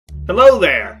Hello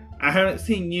there! I haven't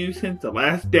seen you since the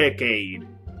last decade.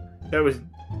 That was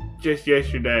just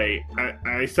yesterday.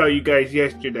 I saw you guys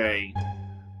yesterday.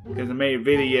 Because I made a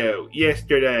video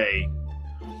yesterday.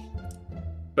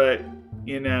 But,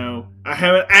 you know, I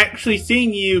haven't actually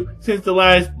seen you since the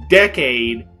last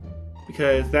decade.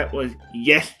 Because that was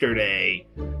yesterday.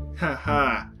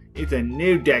 Haha. It's a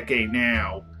new decade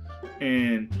now.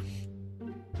 And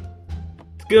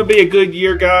it's gonna be a good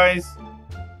year, guys.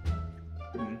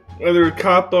 Whether it's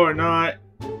COPPA or not.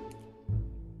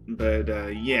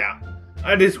 But, yeah.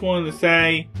 I just wanted to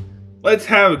say, let's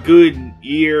have a good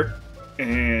year.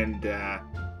 And,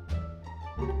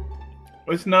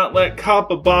 let's not let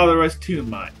COPPA bother us too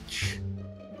much.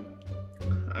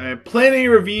 I have plenty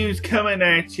of reviews coming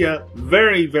at you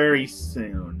very, very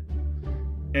soon.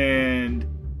 And,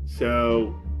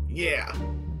 so, yeah.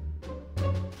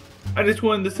 I just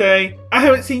wanted to say, I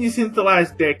haven't seen you since the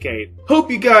last decade. Hope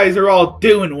you guys are all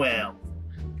doing well.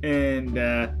 And,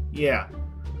 yeah.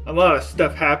 A lot of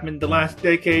stuff happened the last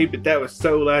decade, but that was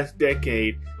so last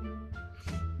decade.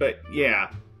 But,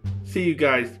 yeah. See you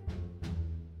guys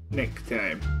next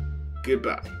time.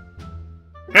 Goodbye.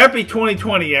 Happy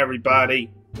 2020,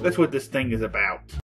 everybody. That's what this thing is about.